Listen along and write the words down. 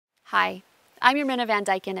Hi, I'm your Van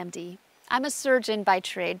Dyken, MD. I'm a surgeon by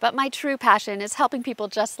trade, but my true passion is helping people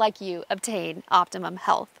just like you obtain optimum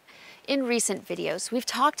health. In recent videos, we've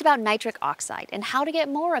talked about nitric oxide and how to get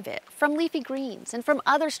more of it from leafy greens and from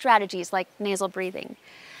other strategies like nasal breathing.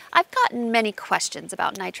 I've gotten many questions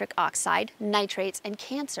about nitric oxide, nitrates, and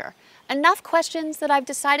cancer. Enough questions that I've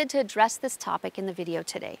decided to address this topic in the video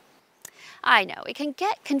today. I know, it can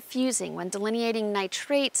get confusing when delineating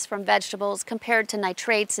nitrates from vegetables compared to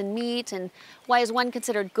nitrates in meat, and why is one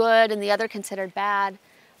considered good and the other considered bad.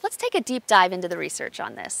 Let's take a deep dive into the research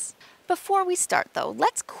on this. Before we start though,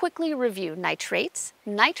 let's quickly review nitrates,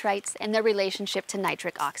 nitrites, and their relationship to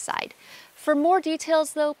nitric oxide. For more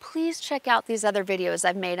details though, please check out these other videos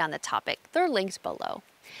I've made on the topic. They're linked below.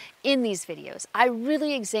 In these videos, I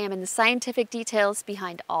really examine the scientific details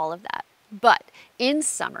behind all of that. But, in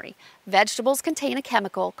summary, vegetables contain a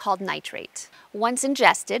chemical called nitrate. Once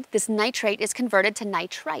ingested, this nitrate is converted to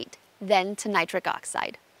nitrite, then to nitric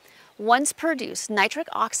oxide. Once produced, nitric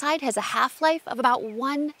oxide has a half-life of about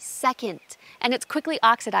 1 second, and it's quickly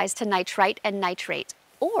oxidized to nitrite and nitrate,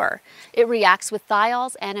 or it reacts with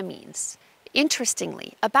thiols and amines.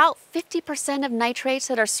 Interestingly, about 50% of nitrates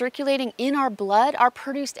that are circulating in our blood are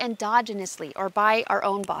produced endogenously, or by our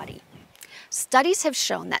own body. Studies have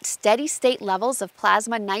shown that steady-state levels of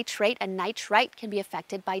plasma nitrate and nitrite can be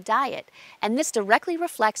affected by diet, and this directly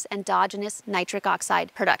reflects endogenous nitric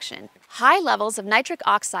oxide production. High levels of nitric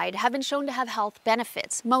oxide have been shown to have health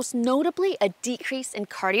benefits, most notably a decrease in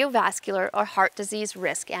cardiovascular or heart disease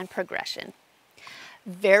risk and progression.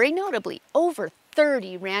 Very notably, over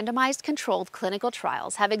 30 randomized controlled clinical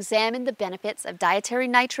trials have examined the benefits of dietary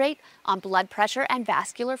nitrate on blood pressure and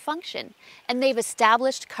vascular function, and they've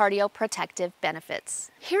established cardioprotective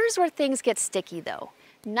benefits. Here's where things get sticky though.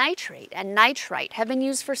 Nitrate and nitrite have been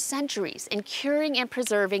used for centuries in curing and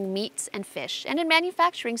preserving meats and fish, and in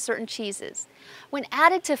manufacturing certain cheeses. When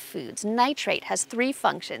added to foods, nitrate has 3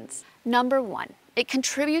 functions. Number 1, it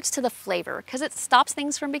contributes to the flavor because it stops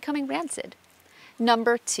things from becoming rancid.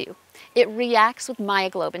 Number 2, it reacts with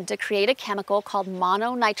myoglobin to create a chemical called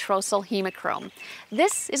mononitrosyl hemochrome.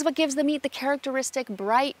 This is what gives the meat the characteristic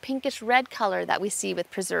bright pinkish red color that we see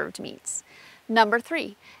with preserved meats. Number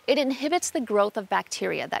 3, it inhibits the growth of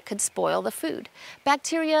bacteria that could spoil the food.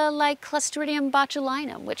 Bacteria like Clostridium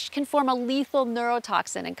botulinum, which can form a lethal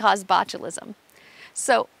neurotoxin and cause botulism.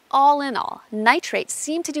 So, all in all, nitrates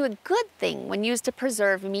seem to do a good thing when used to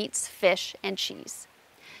preserve meats, fish, and cheese.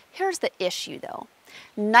 Here's the issue though.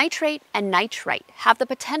 Nitrate and nitrite have the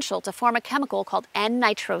potential to form a chemical called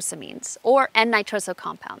N-nitrosamines, or N-nitroso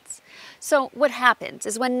compounds. So what happens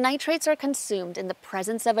is when nitrates are consumed in the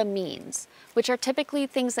presence of amines, which are typically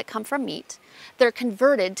things that come from meat, they're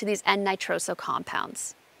converted to these N-nitroso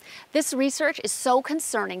compounds. This research is so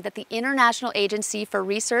concerning that the International Agency for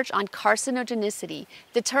Research on Carcinogenicity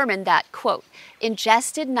determined that, quote,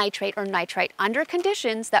 ingested nitrate or nitrite under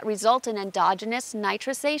conditions that result in endogenous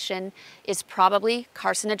nitrisation is probably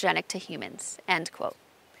carcinogenic to humans, end quote.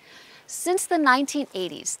 Since the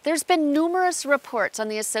 1980s, there's been numerous reports on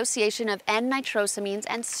the association of N-nitrosamines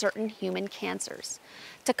and certain human cancers.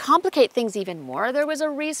 To complicate things even more, there was a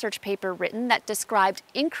research paper written that described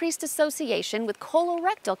increased association with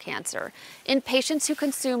colorectal cancer in patients who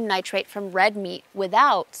consume nitrate from red meat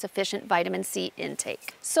without sufficient vitamin C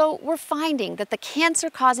intake. So we're finding that the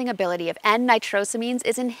cancer-causing ability of N-nitrosamines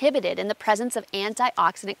is inhibited in the presence of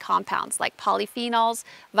antioxidant compounds like polyphenols,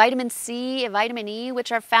 vitamin C, and vitamin E,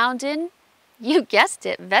 which are found in, you guessed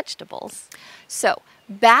it, vegetables. So,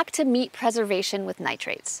 back to meat preservation with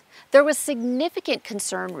nitrates. There was significant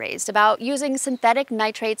concern raised about using synthetic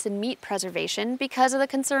nitrates in meat preservation because of the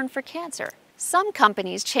concern for cancer. Some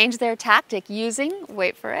companies changed their tactic using,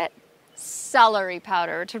 wait for it, celery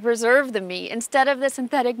powder to preserve the meat instead of the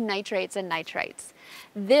synthetic nitrates and nitrites.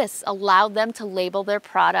 This allowed them to label their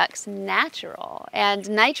products natural and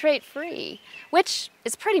nitrate-free, which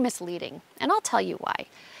is pretty misleading, and I'll tell you why.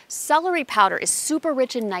 Celery powder is super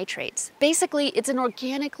rich in nitrates. Basically, it's an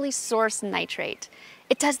organically sourced nitrate.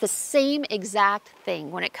 It does the same exact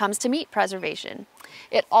thing when it comes to meat preservation.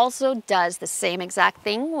 It also does the same exact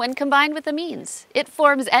thing when combined with amines. It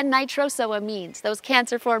forms N-nitrosoamines, those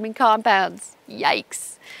cancer-forming compounds.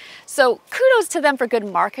 Yikes. So kudos to them for good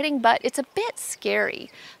marketing, but it's a bit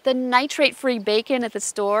scary. The nitrate-free bacon at the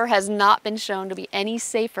store has not been shown to be any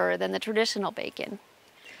safer than the traditional bacon.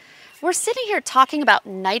 We're sitting here talking about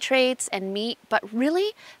nitrates and meat, but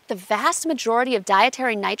really, the vast majority of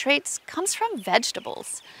dietary nitrates comes from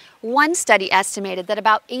vegetables. One study estimated that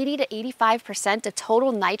about 80 to 85% of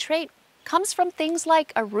total nitrate comes from things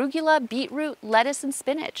like arugula, beetroot, lettuce, and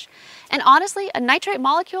spinach. And honestly, a nitrate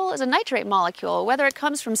molecule is a nitrate molecule, whether it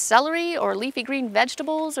comes from celery or leafy green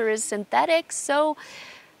vegetables or is synthetic. So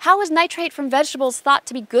how is nitrate from vegetables thought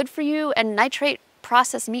to be good for you and nitrate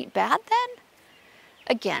processed meat bad then?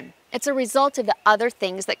 Again, it's a result of the other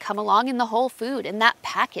things that come along in the whole food, in that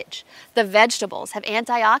package. The vegetables have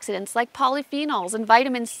antioxidants like polyphenols and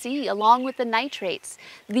vitamin C along with the nitrates.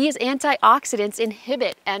 These antioxidants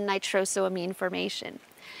inhibit N-nitrosamine formation.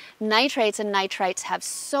 Nitrates and nitrites have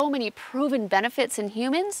so many proven benefits in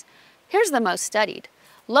humans. Here's the most studied.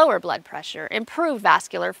 Lower blood pressure, improved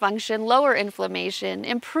vascular function, lower inflammation,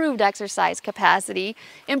 improved exercise capacity,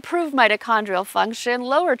 improved mitochondrial function,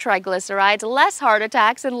 lower triglycerides, less heart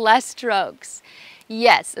attacks, and less strokes.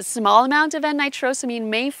 Yes, a small amount of N-nitrosamine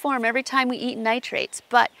may form every time we eat nitrates,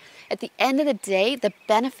 but at the end of the day, the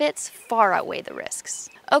benefits far outweigh the risks.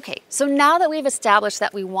 Okay, so now that we've established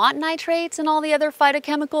that we want nitrates and all the other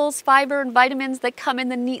phytochemicals, fiber, and vitamins that come in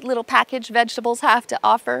the neat little package vegetables have to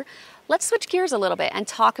offer, let's switch gears a little bit and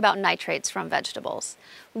talk about nitrates from vegetables.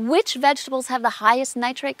 Which vegetables have the highest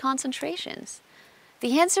nitrate concentrations?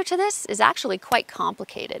 The answer to this is actually quite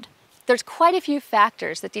complicated. There's quite a few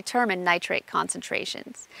factors that determine nitrate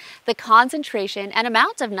concentrations. The concentration and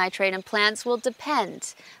amount of nitrate in plants will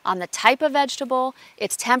depend on the type of vegetable,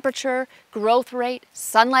 its temperature, growth rate,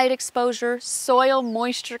 sunlight exposure, soil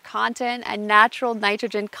moisture content, and natural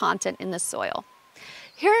nitrogen content in the soil.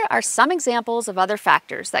 Here are some examples of other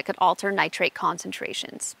factors that could alter nitrate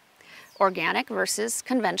concentrations. Organic versus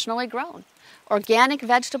conventionally grown. Organic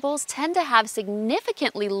vegetables tend to have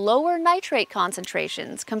significantly lower nitrate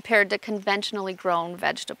concentrations compared to conventionally grown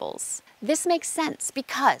vegetables. This makes sense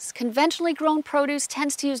because conventionally grown produce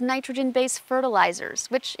tends to use nitrogen-based fertilizers,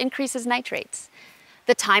 which increases nitrates.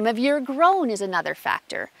 The time of year grown is another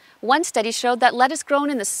factor. One study showed that lettuce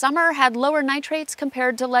grown in the summer had lower nitrates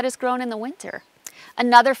compared to lettuce grown in the winter.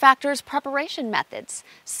 Another factor is preparation methods.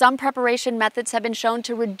 Some preparation methods have been shown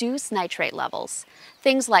to reduce nitrate levels.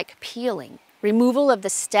 Things like peeling, removal of the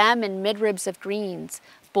stem and midribs of greens,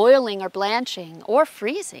 boiling or blanching, or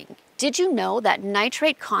freezing. Did you know that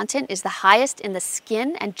nitrate content is the highest in the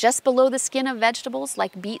skin and just below the skin of vegetables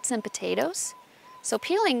like beets and potatoes? So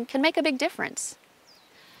peeling can make a big difference.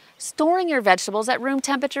 Storing your vegetables at room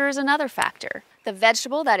temperature is another factor. The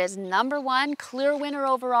vegetable that is #1 clear winner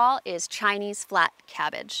overall is Chinese flat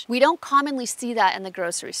cabbage. We don't commonly see that in the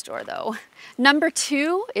grocery store though.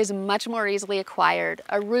 #2 is much more easily acquired,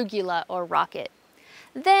 arugula or rocket.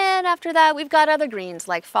 Then after that we've got other greens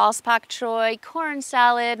like false pak choy, corn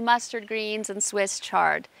salad, mustard greens, and Swiss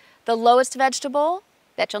chard. The lowest vegetable,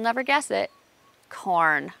 bet you'll never guess it,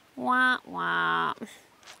 corn. Wah wah.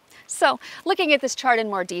 So, looking at this chart in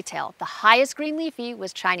more detail, the highest green leafy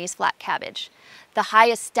was Chinese flat cabbage. The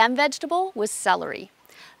highest stem vegetable was celery.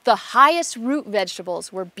 The highest root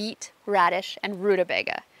vegetables were beet, radish, and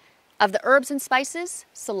rutabaga. Of the herbs and spices,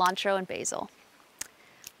 cilantro and basil.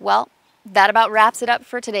 Well, that about wraps it up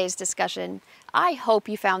for today's discussion. I hope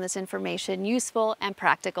you found this information useful and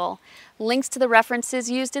practical. Links to the references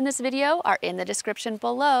used in this video are in the description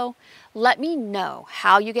below. Let me know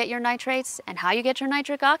how you get your nitrates and how you get your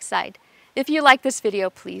nitric oxide. If you like this video,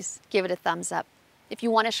 please give it a thumbs up. If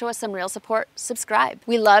you want to show us some real support, subscribe.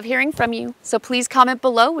 We love hearing from you, so please comment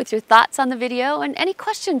below with your thoughts on the video and any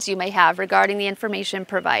questions you may have regarding the information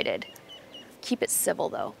provided. Keep it civil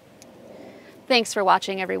though. Thanks for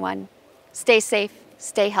watching, everyone. Stay safe,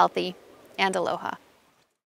 stay healthy, and aloha.